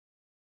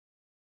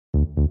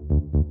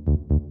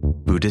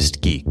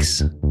Buddhist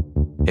Geeks,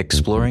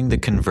 exploring the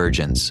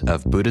convergence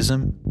of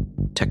Buddhism,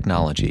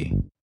 technology,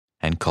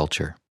 and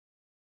culture.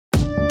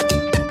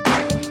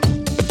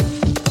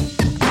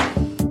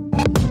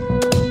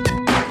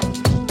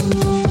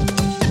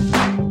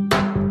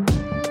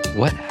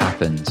 What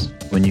happens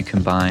when you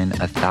combine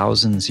a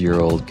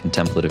thousands-year-old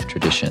contemplative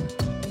tradition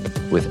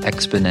with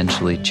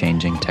exponentially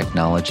changing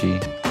technology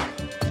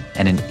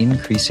and an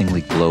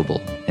increasingly global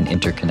and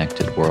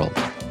interconnected world?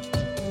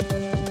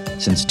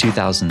 Since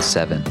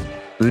 2007,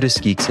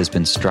 Buddhist Geeks has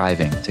been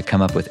striving to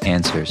come up with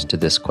answers to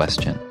this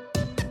question,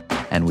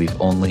 and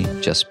we've only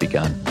just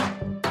begun.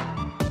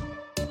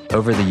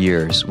 Over the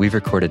years, we've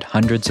recorded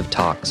hundreds of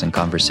talks and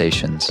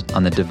conversations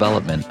on the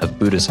development of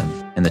Buddhism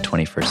in the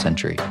 21st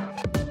century.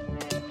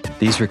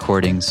 These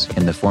recordings,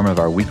 in the form of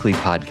our weekly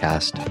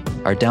podcast,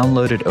 are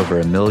downloaded over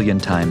 1 million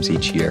times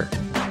each year,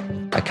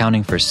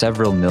 accounting for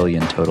several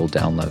million total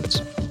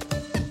downloads.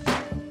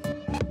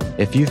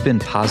 If you've been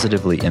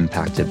positively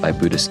impacted by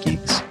Buddhist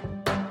Geeks,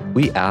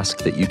 we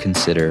ask that you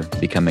consider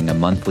becoming a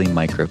monthly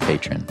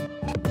micro-patron.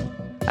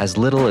 As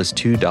little as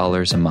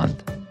 $2 a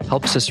month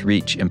helps us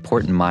reach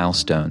important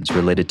milestones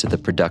related to the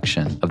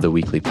production of the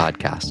weekly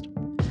podcast,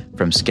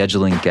 from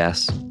scheduling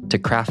guests to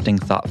crafting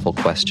thoughtful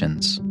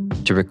questions,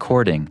 to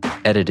recording,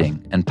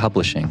 editing, and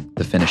publishing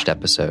the finished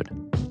episode.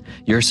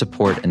 Your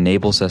support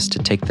enables us to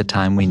take the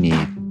time we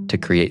need to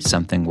create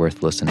something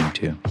worth listening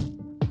to.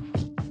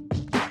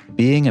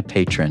 Being a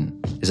patron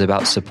is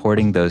about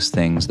supporting those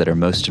things that are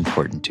most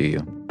important to you,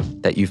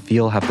 that you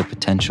feel have the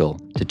potential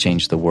to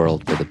change the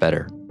world for the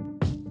better.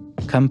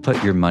 Come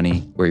put your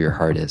money where your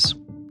heart is.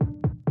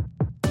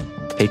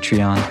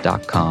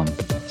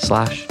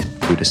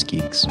 Patreon.com/Buddhist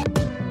Geeks.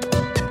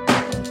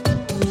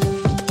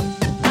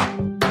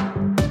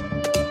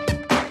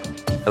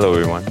 Hello,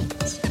 everyone.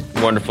 It's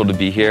wonderful to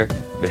be here.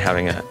 I've been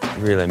having a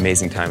really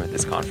amazing time at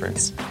this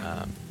conference.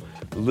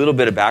 A little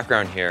bit of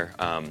background here.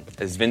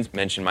 As Vince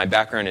mentioned, my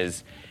background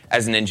is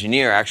as an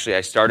engineer. Actually,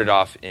 I started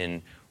off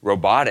in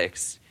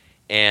robotics,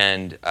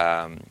 and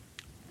to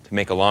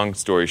make a long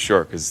story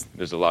short, because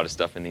there's a lot of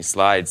stuff in these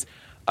slides,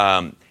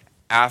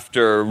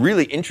 after a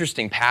really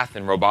interesting path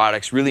in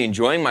robotics, really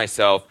enjoying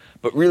myself,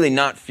 but really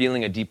not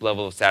feeling a deep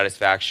level of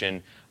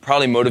satisfaction,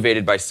 probably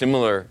motivated by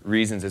similar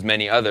reasons as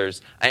many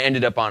others, I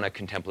ended up on a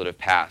contemplative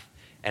path.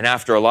 And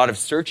after a lot of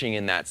searching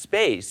in that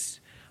space,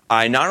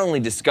 I not only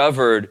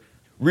discovered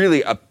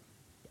really a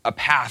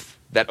path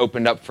that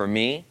opened up for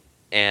me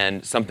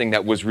and something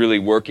that was really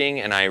working,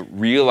 and I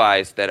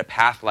realized that a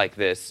path like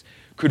this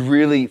could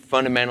really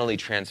fundamentally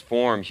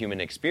transform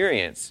human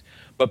experience.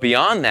 But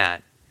beyond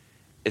that,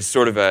 as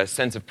sort of a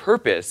sense of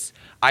purpose,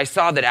 I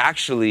saw that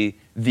actually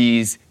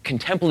these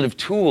contemplative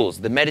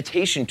tools, the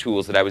meditation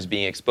tools that I was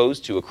being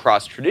exposed to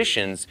across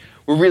traditions,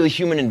 were really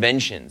human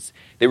inventions.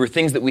 They were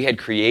things that we had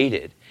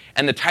created.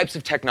 And the types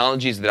of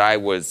technologies that I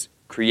was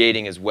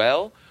creating as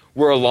well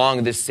were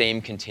along this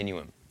same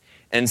continuum.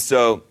 And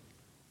so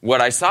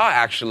what I saw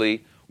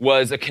actually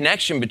was a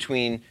connection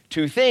between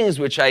two things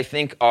which I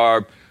think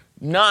are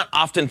not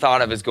often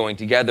thought of as going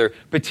together,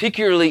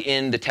 particularly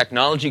in the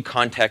technology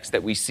context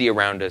that we see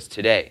around us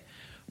today.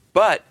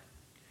 But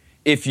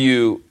if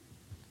you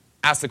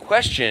ask the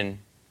question,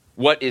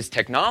 what is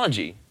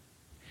technology?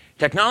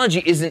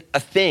 Technology isn't a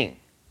thing.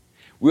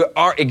 There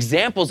are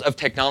examples of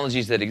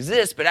technologies that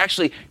exist, but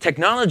actually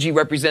technology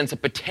represents a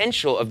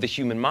potential of the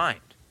human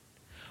mind.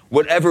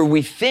 Whatever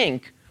we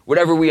think,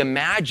 whatever we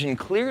imagine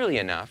clearly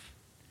enough,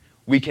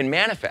 we can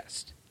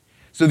manifest.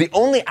 So the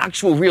only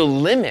actual real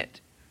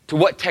limit to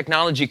what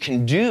technology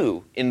can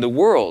do in the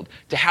world,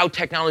 to how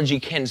technology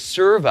can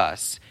serve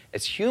us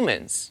as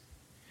humans,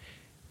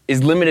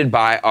 is limited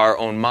by our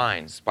own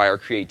minds, by our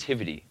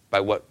creativity, by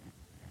what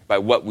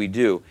we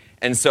do.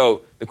 And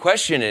so the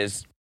question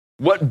is,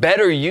 what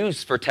better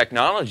use for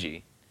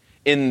technology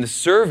in the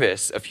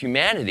service of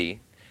humanity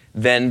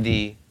than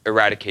the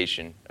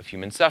eradication of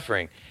human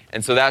suffering?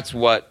 And so that's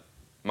what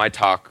my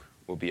talk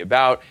will be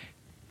about.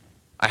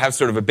 I have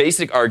sort of a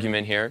basic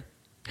argument here.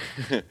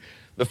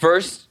 The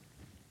first,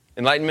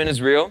 enlightenment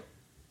is real.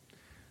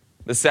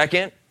 The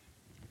second,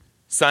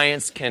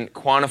 science can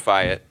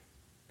quantify it.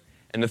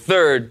 And the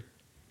third,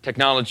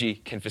 technology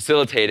can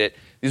facilitate it.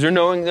 These are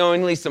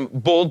knowingly some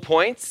bold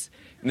points,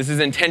 and this is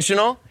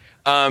intentional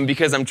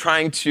because I'm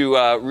trying to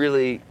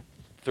really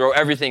throw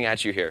everything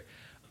at you here.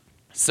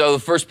 So the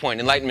first point,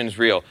 enlightenment is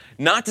real.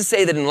 Not to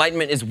say that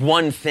enlightenment is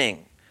one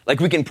thing. Like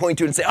we can point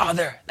to it and say, oh,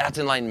 there, that's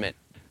enlightenment.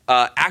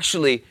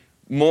 Actually,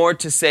 more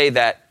to say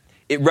that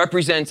it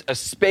represents a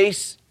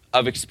space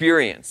of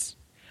experience.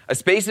 A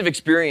space of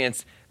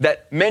experience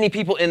that many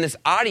people in this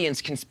audience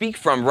can speak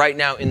from right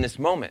now in this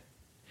moment.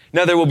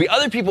 Now, there will be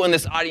other people in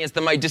this audience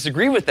that might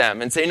disagree with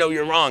them and say, no,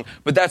 you're wrong,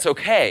 but that's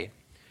okay.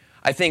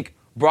 I think,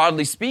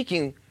 broadly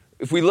speaking,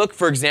 if we look,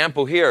 for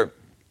example, here,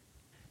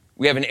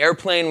 we have an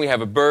airplane, we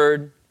have a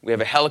bird, we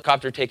have a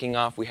helicopter taking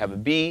off, we have a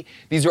bee.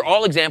 These are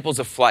all examples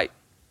of flight.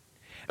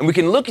 And we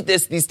can look at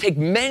this, these take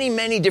many,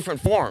 many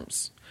different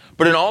forms.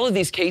 But in all of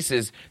these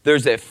cases,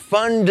 there's a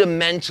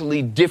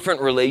fundamentally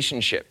different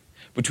relationship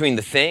between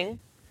the thing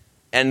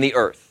and the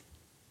earth.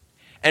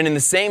 And in the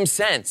same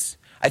sense,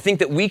 I think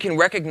that we can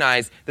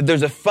recognize that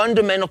there's a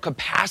fundamental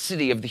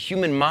capacity of the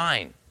human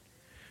mind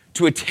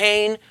to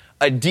attain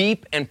a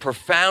deep and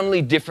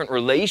profoundly different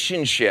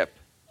relationship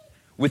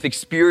with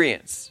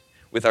experience,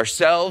 with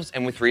ourselves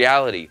and with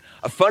reality.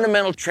 A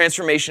fundamental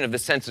transformation of the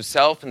sense of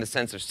self and the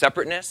sense of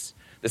separateness,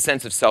 the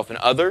sense of self and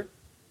other,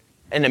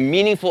 and a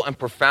meaningful and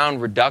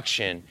profound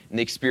reduction in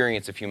the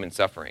experience of human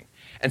suffering.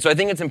 And so I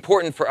think it's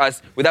important for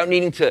us, without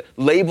needing to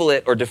label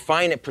it or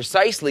define it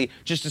precisely,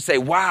 just to say,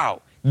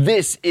 wow,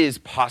 this is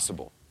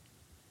possible.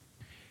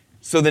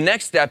 So the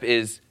next step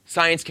is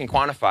science can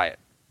quantify it.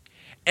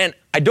 And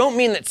I don't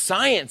mean that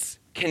science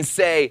can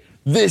say,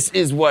 this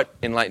is what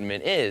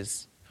enlightenment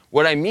is.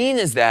 What I mean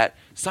is that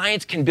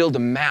science can build a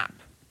map,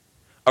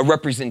 a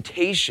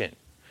representation,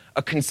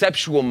 a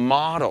conceptual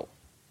model.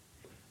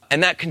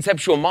 And that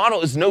conceptual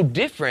model is no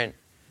different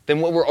than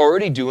what we're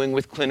already doing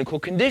with clinical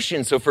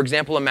conditions. So for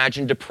example,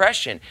 imagine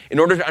depression. In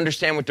order to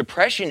understand what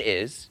depression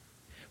is,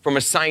 from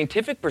a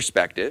scientific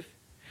perspective,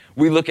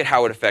 we look at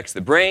how it affects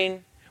the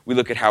brain, we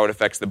look at how it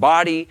affects the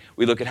body,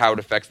 we look at how it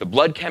affects the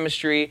blood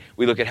chemistry,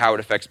 we look at how it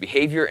affects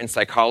behavior and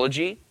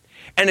psychology.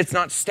 And it's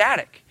not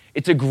static.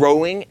 It's a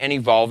growing and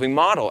evolving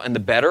model. And the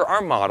better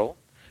our model,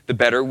 the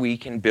better we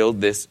can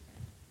build this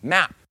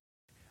map.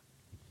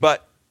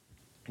 But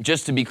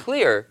just to be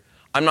clear,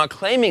 I'm not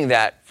claiming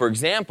that, for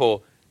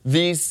example,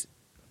 these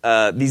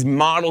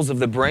models of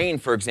the brain,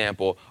 for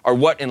example, are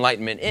what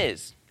enlightenment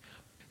is.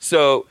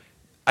 So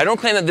I don't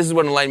claim that this is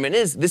what enlightenment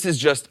is. This is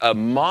just a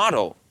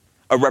model,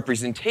 a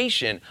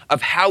representation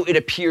of how it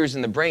appears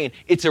in the brain.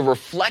 It's a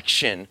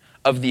reflection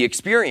of the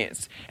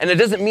experience. And it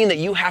doesn't mean that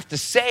you have to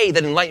say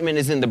that enlightenment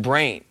is in the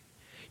brain.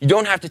 You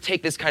don't have to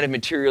take this kind of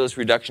materialist,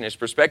 reductionist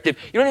perspective.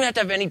 You don't even have to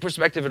have any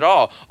perspective at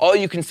all. All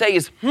you can say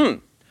is,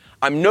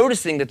 I'm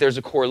noticing that there's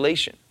a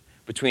correlation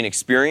between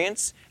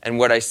experience and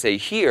what I say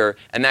here,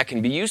 and that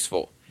can be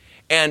useful.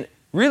 And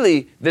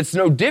really, that's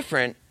no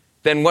different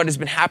than what has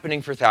been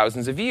happening for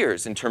thousands of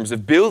years in terms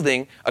of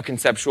building a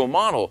conceptual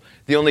model.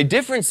 The only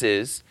difference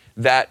is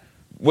that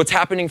what's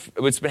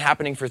been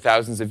happening for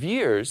thousands of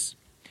years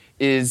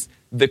is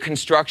the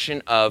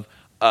construction of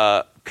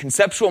a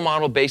conceptual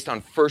model based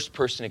on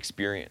first-person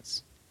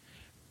experience,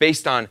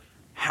 based on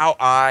how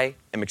I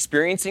am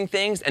experiencing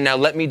things, and now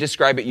let me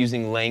describe it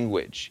using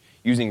language,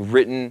 using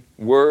written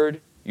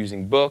word,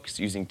 using books,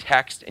 using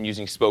text, and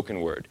using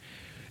spoken word.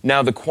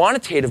 Now, the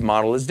quantitative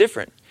model is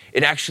different.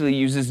 It actually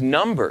uses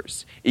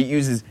numbers. It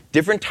uses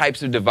different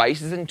types of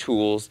devices and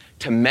tools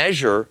to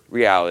measure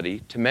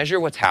reality, to measure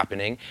what's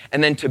happening,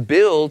 and then to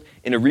build,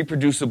 in a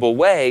reproducible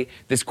way,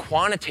 this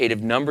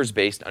quantitative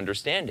numbers-based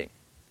understanding.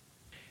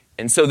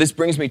 And so this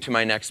brings me to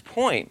my next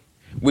point,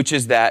 which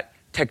is that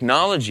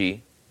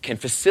technology can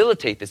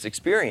facilitate this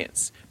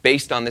experience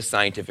based on this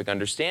scientific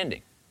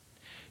understanding.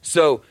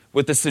 So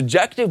what the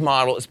subjective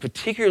model is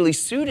particularly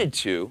suited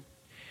to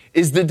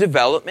is the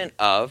development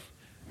of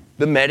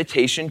the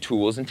meditation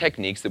tools and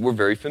techniques that we're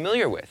very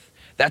familiar with.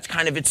 That's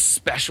kind of its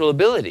special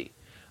ability.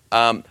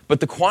 But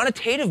the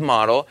quantitative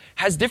model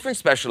has different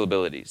special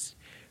abilities.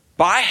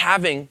 By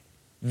having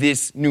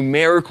this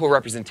numerical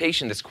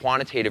representation, this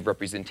quantitative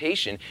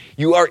representation,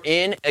 you are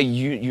in a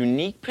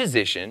unique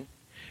position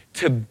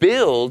to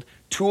build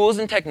tools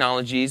and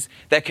technologies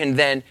that can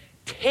then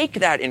take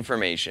that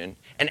information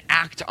and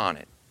act on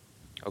it.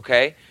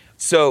 Okay?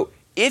 So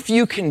if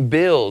you can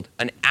build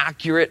an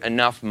accurate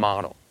enough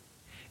model,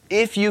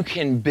 if you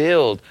can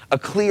build a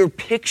clear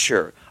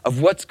picture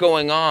of what's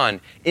going on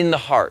in the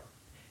heart,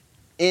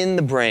 in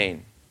the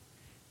brain,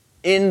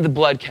 in the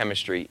blood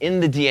chemistry,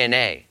 in the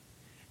DNA,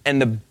 and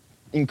the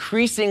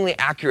increasingly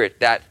accurate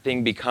that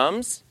thing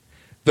becomes,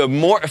 the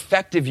more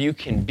effective you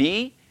can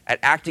be at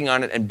acting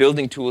on it and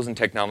building tools and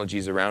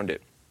technologies around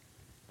it.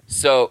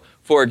 So,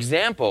 for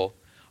example,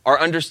 our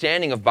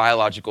understanding of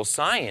biological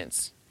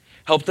science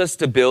helped us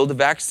to build a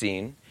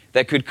vaccine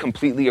that could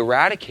completely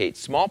eradicate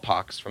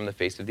smallpox from the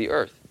face of the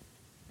earth.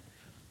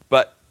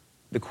 But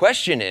the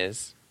question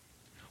is,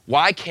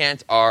 why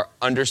can't our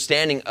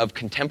understanding of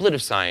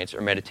contemplative science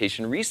or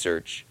meditation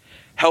research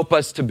help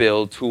us to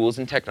build tools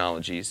and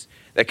technologies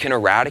that can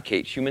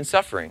eradicate human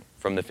suffering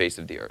from the face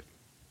of the earth?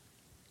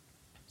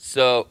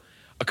 So,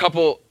 a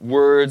couple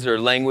words or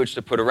language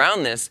to put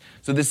around this.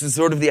 So this is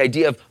sort of the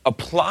idea of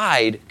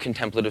applied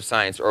contemplative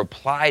science or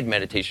applied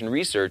meditation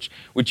research,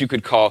 which you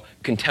could call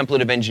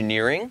contemplative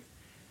engineering.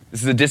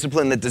 This is a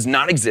discipline that does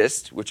not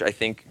exist, which I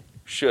think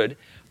should.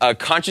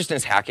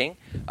 Consciousness hacking,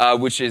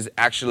 which is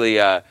actually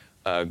a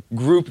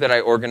group that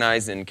I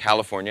organize in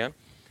California.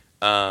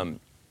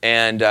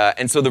 And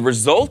so the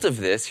result of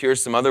this,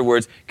 here's some other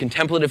words: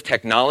 contemplative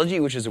technology,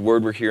 which is a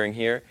word we're hearing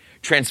here.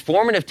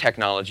 Transformative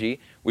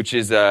technology, which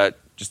is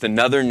just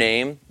another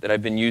name that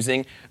I've been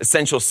using.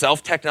 Essential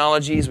self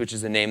technologies, which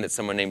is a name that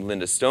someone named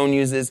Linda Stone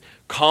uses.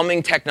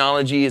 Calming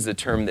technology is a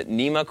term that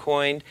Nima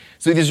coined.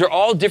 So these are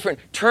all different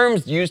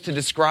terms used to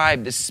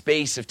describe the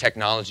space of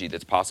technology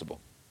that's possible.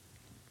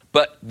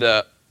 But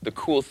the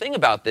cool thing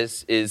about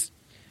this is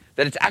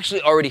that it's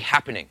actually already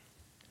happening.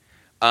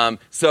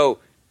 So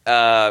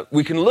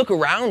we can look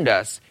around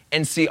us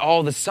and see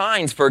all the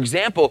signs. For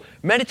example,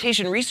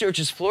 meditation research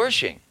is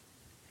flourishing.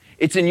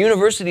 It's in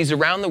universities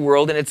around the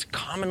world, and it's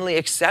commonly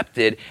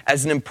accepted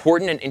as an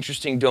important and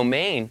interesting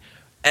domain.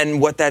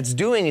 And what that's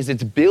doing is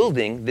it's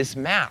building this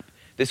map,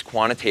 this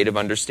quantitative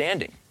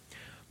understanding.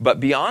 But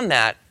beyond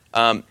that,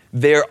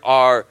 there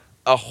are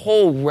a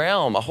whole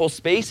realm, a whole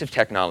space of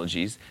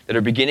technologies that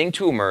are beginning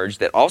to emerge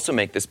that also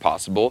make this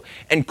possible.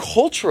 And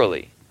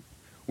culturally,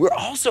 we're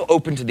also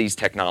open to these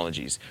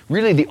technologies.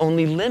 Really, the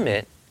only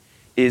limit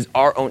is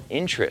our own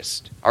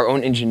interest, our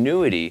own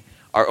ingenuity,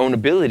 our own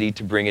ability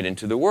to bring it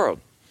into the world.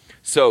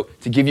 So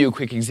to give you a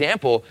quick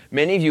example,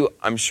 many of you,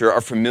 I'm sure,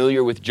 are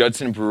familiar with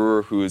Judson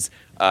Brewer, who's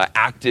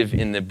active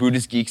in the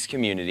Buddhist Geeks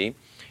community.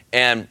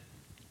 And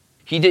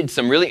he did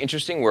some really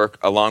interesting work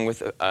along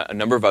with a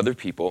number of other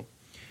people.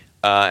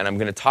 And I'm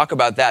going to talk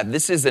about that.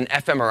 This is an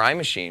fMRI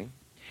machine.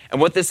 And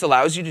what this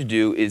allows you to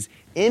do is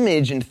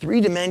image in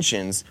 3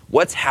 dimensions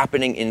what's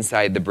happening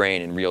inside the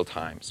brain in real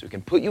time. So we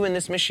can put you in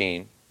this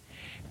machine,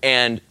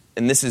 and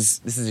this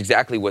is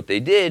exactly what they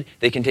did.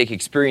 They can take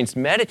experienced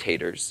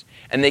meditators,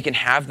 and they can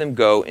have them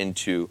go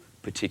into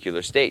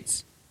particular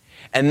states.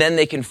 And then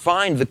they can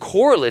find the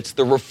correlates,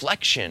 the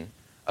reflection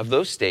of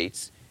those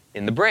states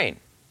in the brain.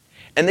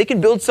 And they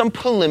can build some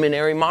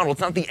preliminary model.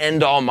 It's not the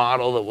end-all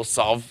model that will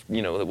solve,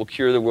 that will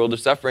cure the world of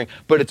suffering,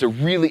 but it's a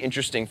really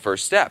interesting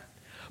first step.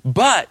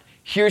 But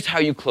here's how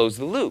you close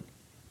the loop.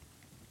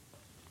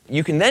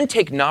 You can then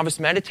take novice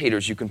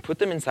meditators, you can put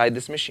them inside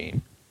this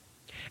machine,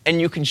 and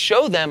you can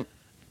show them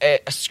a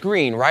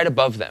screen right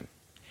above them.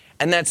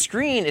 And that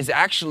screen is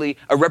actually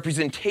a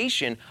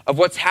representation of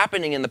what's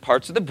happening in the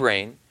parts of the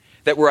brain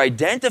that were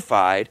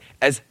identified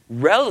as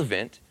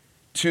relevant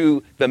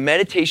to the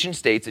meditation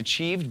states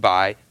achieved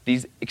by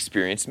these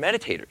experienced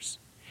meditators.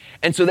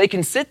 And so they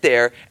can sit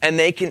there and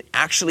they can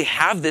actually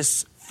have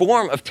this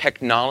form of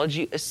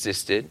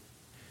technology-assisted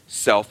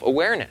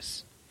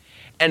self-awareness.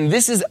 And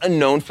this is a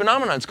known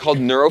phenomenon. It's called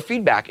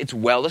neurofeedback. It's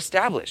well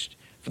established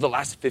for the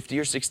last 50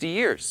 or 60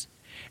 years.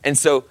 And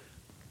so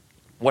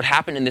what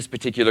happened in this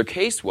particular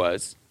case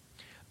was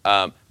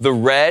the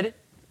red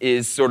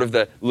is sort of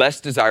the less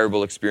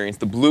desirable experience.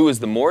 The blue is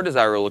the more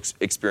desirable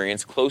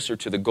experience, closer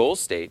to the goal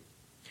state.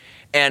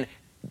 And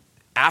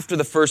after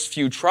the first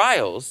few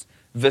trials,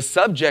 the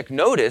subject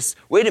noticed,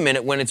 wait a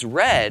minute, when it's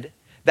red,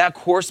 that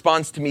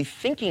corresponds to me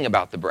thinking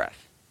about the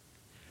breath.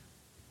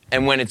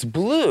 And when it's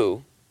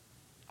blue,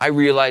 I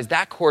realize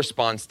that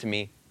corresponds to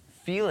me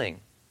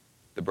feeling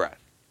the breath.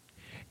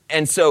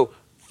 And so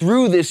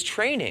through this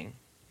training,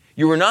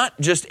 you were not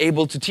just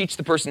able to teach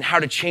the person how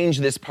to change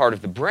this part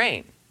of the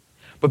brain,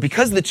 but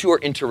because the two are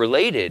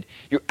interrelated,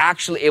 you're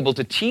actually able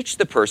to teach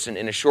the person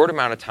in a short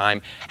amount of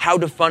time how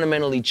to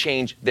fundamentally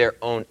change their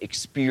own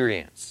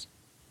experience.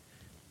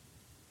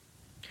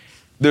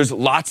 There's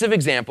lots of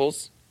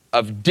examples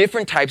of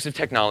different types of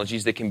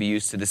technologies that can be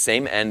used to the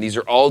same end. These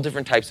are all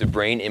different types of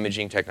brain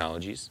imaging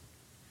technologies.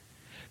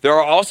 There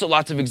are also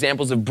lots of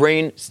examples of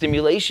brain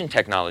stimulation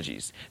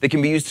technologies that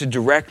can be used to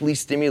directly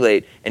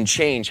stimulate and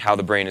change how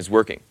the brain is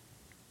working.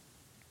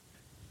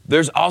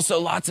 There's also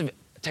lots of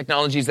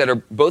technologies that are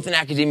both in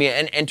academia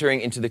and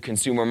entering into the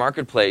consumer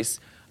marketplace.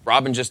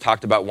 Robin just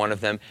talked about one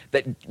of them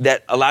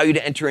that allow you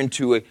to enter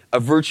into a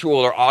virtual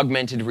or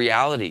augmented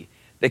reality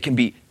that can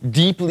be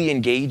deeply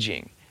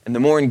engaging. And the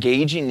more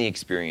engaging the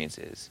experience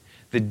is,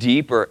 the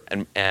deeper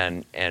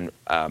and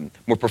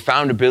more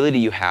profound ability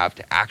you have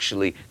to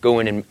actually go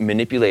in and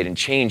manipulate and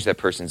change that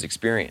person's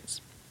experience.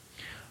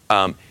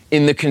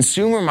 In the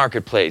consumer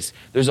marketplace,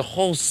 there's a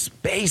whole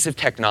space of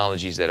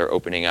technologies that are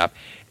opening up.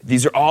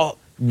 These are all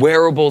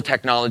wearable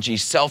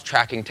technologies,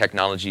 self-tracking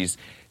technologies.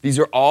 These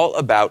are all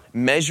about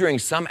measuring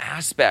some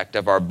aspect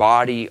of our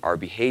body, our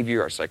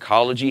behavior, our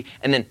psychology,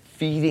 and then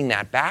feeding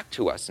that back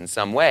to us in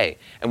some way.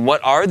 And what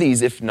are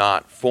these if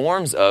not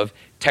forms of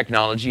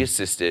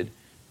technology-assisted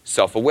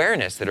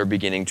self-awareness that are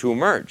beginning to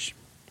emerge?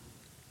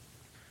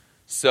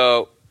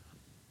 So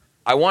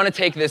I want to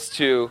take this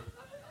to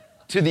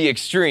the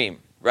extreme,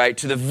 right?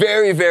 To the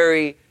very,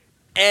 very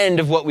end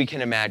of what we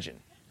can imagine,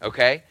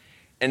 okay?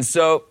 And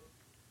so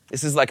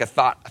this is like a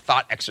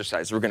thought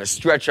exercise. We're going to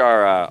stretch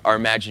our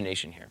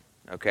imagination here,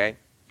 okay?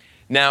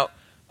 Now,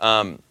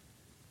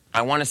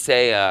 I want to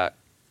say a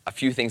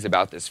few things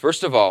about this.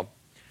 First of all,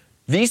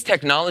 these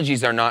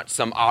technologies are not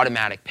some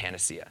automatic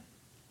panacea,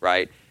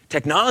 right?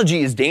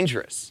 Technology is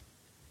dangerous.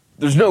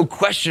 There's no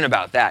question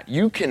about that.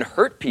 You can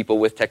hurt people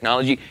with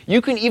technology.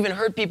 You can even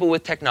hurt people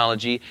with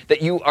technology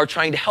that you are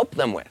trying to help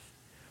them with,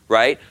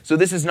 right? So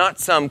this is not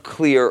some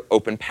clear,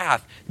 open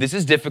path. This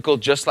is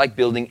difficult, just like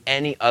building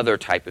any other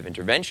type of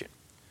intervention,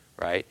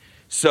 right?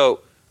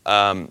 So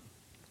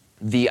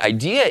the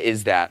idea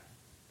is that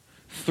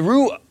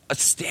through a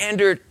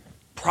standard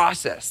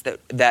process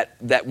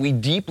that we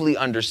deeply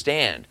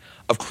understand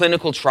of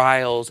clinical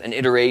trials and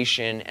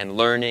iteration and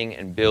learning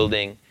and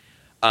building,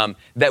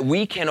 that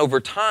we can, over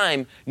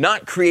time,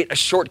 not create a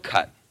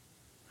shortcut.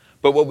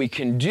 But what we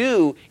can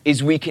do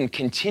is we can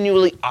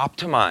continually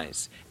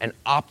optimize and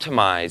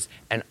optimize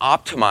and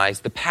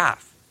optimize the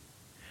path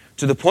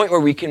to the point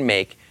where we can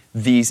make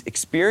these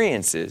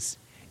experiences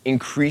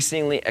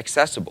increasingly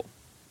accessible.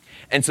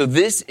 And so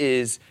this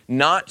is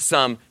not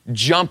some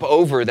jump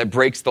over that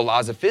breaks the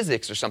laws of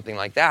physics or something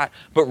like that,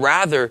 but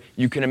rather,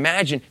 you can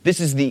imagine, this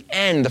is the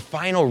end, the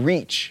final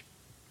reach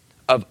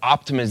of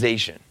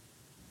optimization,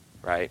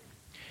 right?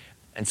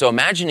 And so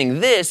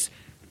imagining this,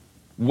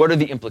 what are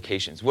the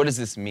implications? What does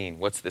this mean?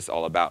 What's this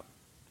all about?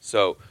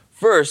 So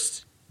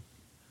first,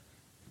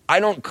 I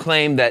don't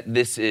claim that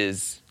this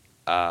is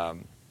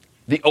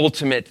the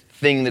ultimate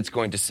thing that's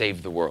going to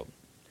save the world.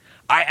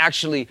 I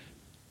actually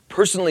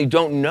personally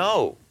don't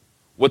know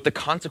what the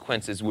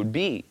consequences would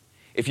be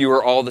if you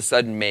were all of a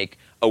sudden make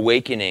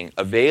awakening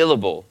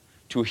available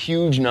to a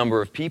huge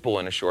number of people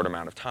in a short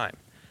amount of time.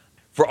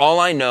 For all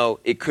I know,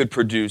 it could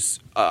produce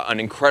an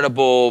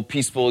incredible,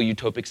 peaceful,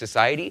 utopic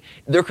society.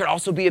 There could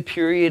also be a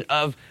period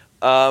of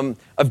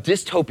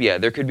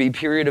dystopia. There could be a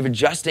period of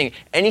adjusting.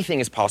 Anything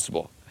is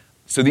possible.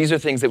 So these are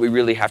things that we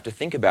really have to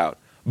think about.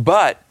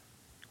 But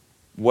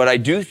what I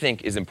do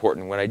think is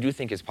important, what I do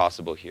think is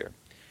possible here,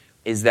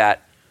 is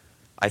that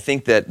I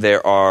think that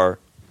there are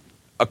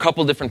a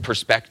couple different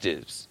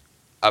perspectives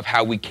of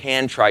how we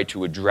can try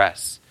to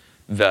address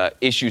the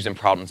issues and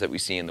problems that we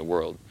see in the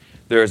world.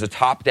 There is a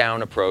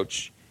top-down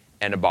approach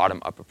and a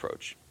bottom-up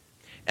approach.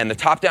 And the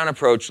top-down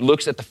approach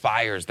looks at the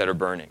fires that are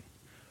burning,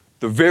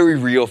 the very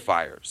real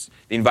fires,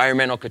 the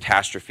environmental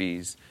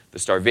catastrophes, the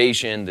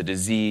starvation, the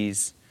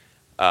disease,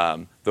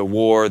 the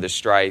war, the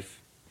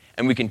strife,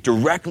 and we can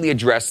directly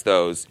address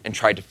those and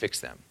try to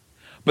fix them.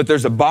 But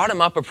there's a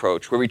bottom-up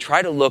approach where we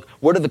try to look,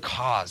 what are the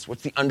cause?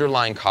 What's the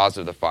underlying cause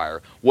of the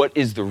fire? What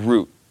is the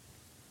root?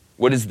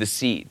 What is the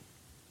seed?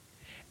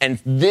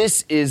 And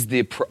this is the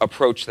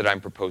approach that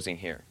I'm proposing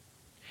here.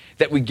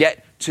 That we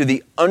get to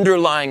the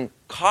underlying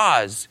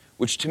cause,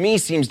 which to me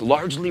seems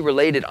largely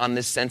related on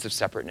this sense of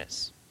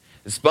separateness.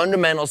 This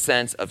fundamental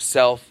sense of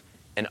self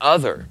and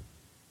other,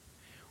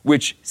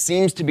 which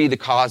seems to be the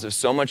cause of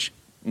so much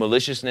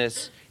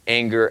maliciousness,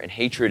 anger, and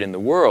hatred in the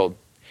world.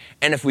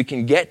 And if we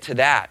can get to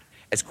that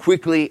as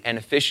quickly and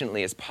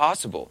efficiently as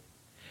possible,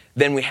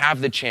 then we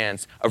have the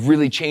chance of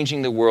really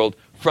changing the world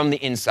from the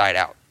inside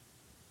out.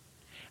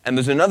 And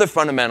there's another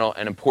fundamental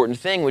and important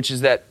thing, which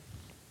is that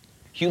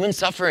human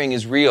suffering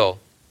is real,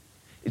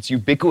 it's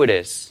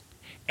ubiquitous,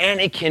 and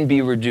it can be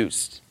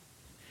reduced.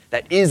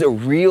 That is a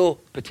real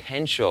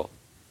potential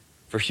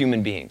for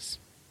human beings.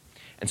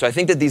 And so I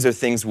think that these are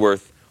things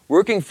worth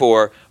working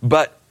for,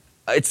 but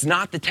it's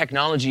not the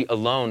technology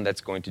alone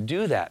that's going to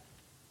do that.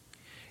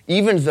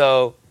 Even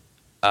though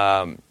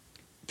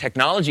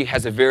technology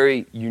has a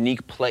very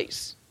unique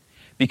place,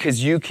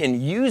 because you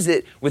can use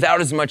it without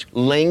as much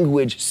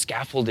language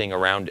scaffolding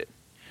around it.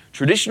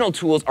 Traditional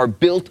tools are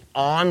built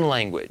on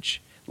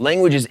language.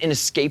 Language is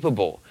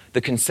inescapable.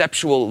 The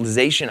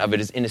conceptualization of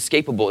it is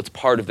inescapable. It's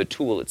part of the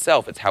tool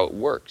itself. It's how it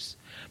works.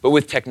 But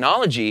with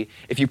technology,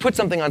 if you put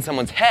something on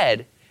someone's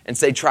head and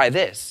say, try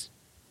this,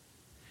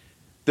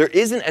 there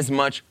isn't as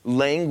much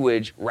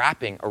language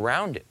wrapping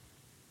around it.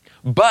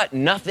 But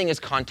nothing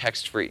is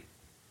context-free.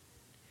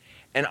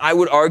 And I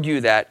would argue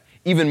that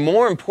even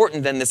more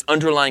important than this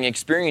underlying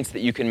experience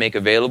that you can make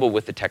available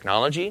with the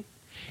technology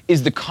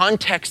is the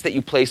context that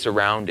you place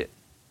around it.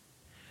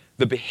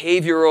 The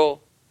behavioral,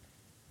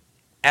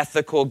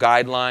 ethical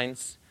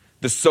guidelines,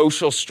 the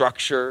social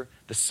structure,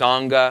 the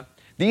sangha.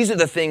 These are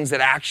the things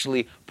that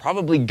actually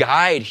probably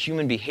guide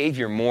human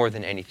behavior more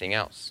than anything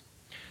else.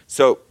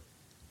 So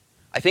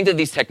I think that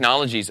these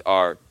technologies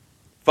are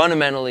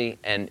fundamentally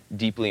and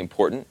deeply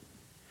important.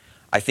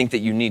 I think that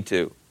you need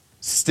to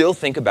still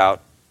think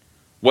about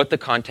what the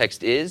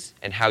context is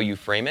and how you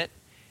frame it.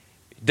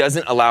 It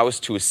doesn't allow us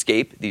to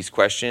escape these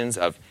questions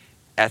of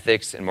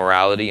ethics and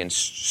morality and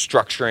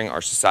structuring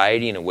our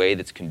society in a way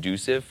that's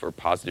conducive for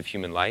positive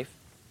human life.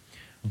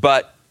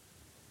 But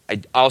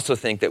I also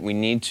think that we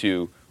need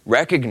to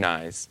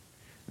recognize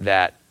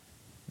that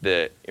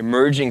the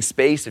emerging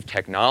space of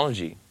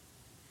technology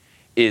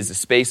is a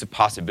space of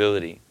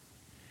possibility,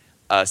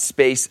 a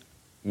space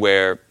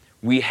where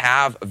we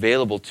have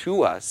available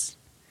to us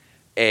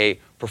a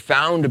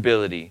profound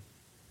ability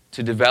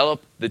to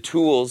develop the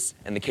tools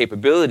and the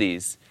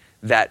capabilities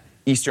that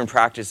Eastern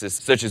practices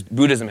such as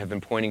Buddhism have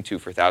been pointing to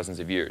for thousands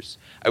of years.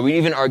 I would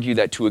even argue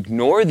that to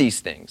ignore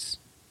these things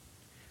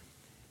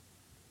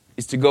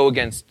is to go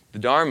against the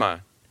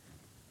Dharma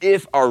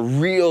if our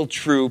real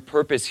true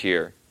purpose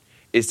here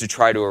is to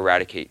try to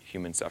eradicate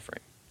human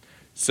suffering.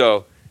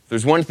 So if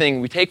there's one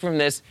thing we take from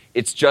this,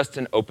 it's just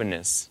an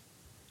openness,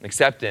 an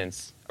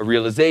acceptance, a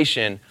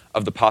realization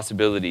of the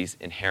possibilities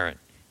inherent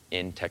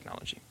in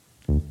technology.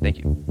 Thank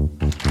you.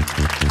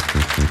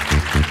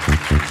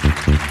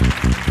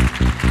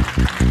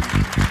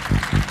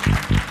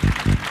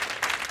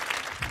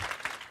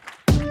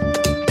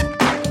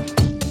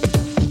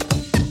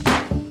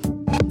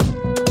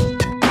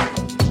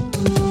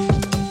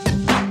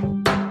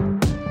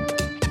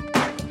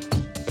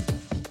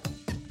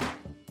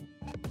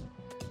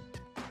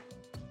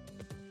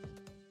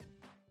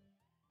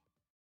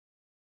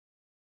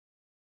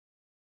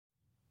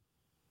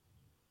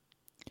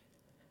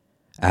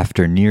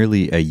 After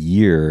nearly a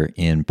year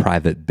in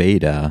private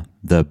beta,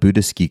 the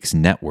Buddhist Geeks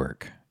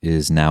Network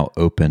is now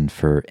open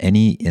for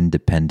any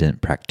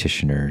independent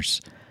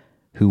practitioners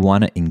who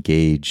want to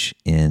engage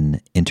in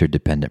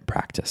interdependent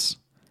practice.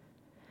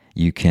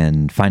 You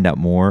can find out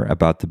more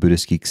about the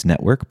Buddhist Geeks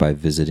Network by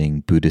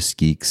visiting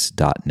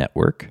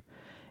buddhistgeeks.network.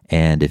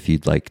 And if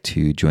you'd like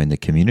to join the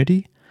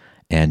community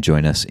and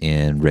join us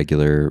in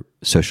regular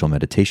social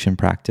meditation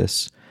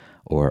practice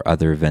or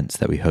other events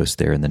that we host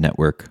there in the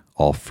network,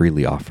 all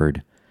freely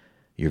offered,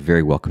 you're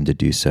very welcome to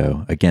do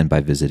so, again, by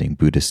visiting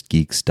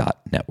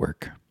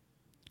buddhistgeeks.network.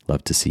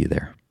 Love to see you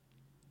there.